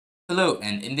Hello,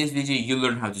 and in this video you'll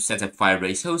learn how to set up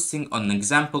Firebase hosting on an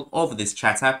example of this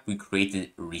chat app we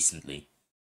created recently.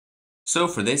 So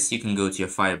for this you can go to your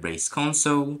Firebase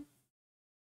console,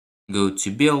 go to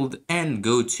build and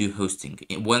go to hosting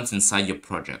once inside your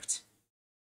project.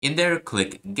 In there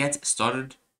click get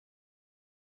started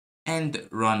and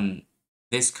run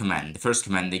this command, the first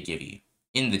command they give you,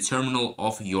 in the terminal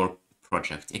of your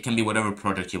project. It can be whatever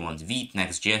project you want, Vite,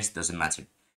 Next.js, doesn't matter.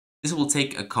 This will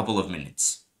take a couple of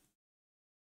minutes.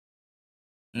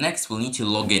 Next, we'll need to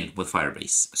log in with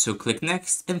Firebase. So click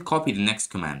next and copy the next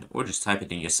command, or just type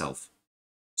it in yourself.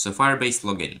 So Firebase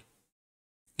login.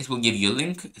 It will give you a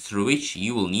link through which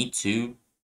you will need to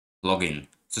log in.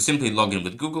 So simply log in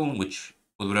with Google, with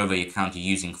whatever account you're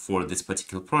using for this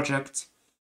particular project,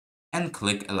 and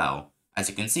click allow. As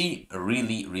you can see,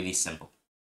 really simple.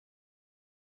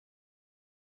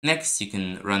 Next, you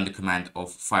can run the command of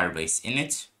Firebase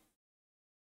init.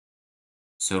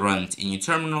 So run it in your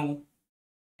terminal,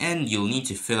 and you'll need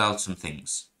to fill out some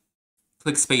things.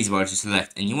 Click spacebar to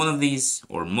select any one of these,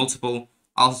 or multiple.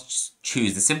 I'll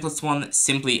choose the simplest one,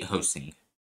 simply hosting.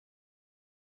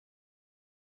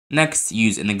 Next,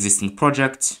 use an existing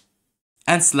project,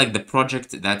 and select the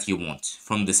project that you want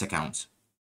from this account.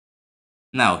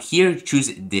 Now here,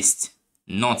 choose dist,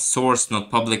 not source,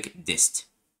 not public, dist.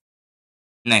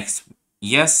 Next,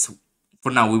 yes,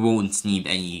 for now we won't need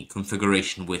any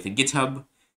configuration with GitHub,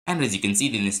 and as you can see,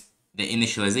 the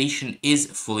initialization is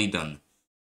fully done.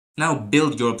 Now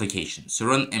build your application. So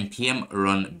run npm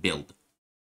run build.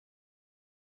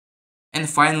 And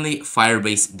finally,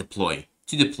 Firebase deploy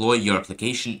to deploy your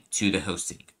application to the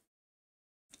hosting.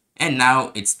 And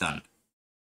now it's done.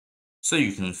 So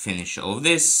you can finish all of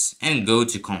this and go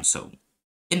to console.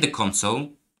 In the console,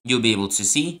 you'll be able to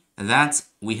see that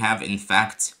we have in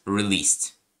fact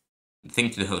released the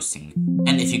thing to the hosting.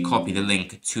 And if you copy the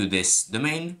link to this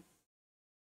domain,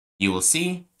 you will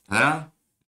see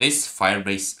this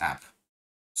Firebase app.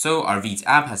 So our Vite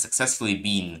app has successfully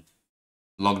been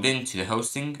logged in to the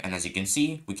hosting, and as you can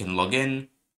see, we can log in,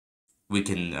 we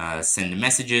can send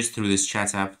messages through this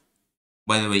chat app.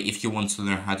 By the way, if you want to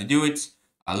learn how to do it,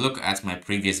 look at my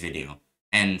previous video.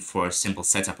 And for a simple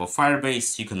setup of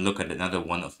Firebase, you can look at another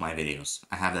one of my videos.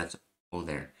 I have that all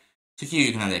there. So here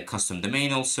you can add a custom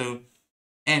domain also,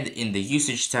 and in the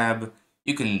usage tab,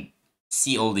 you can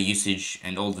see all the usage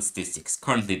and all the statistics.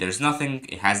 Currently there's nothing,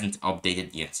 it hasn't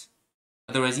updated yet.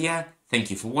 Otherwise, yeah, thank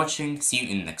you for watching, see you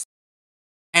in the next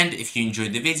one. And if you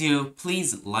enjoyed the video,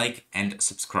 please like and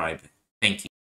subscribe. Thank you.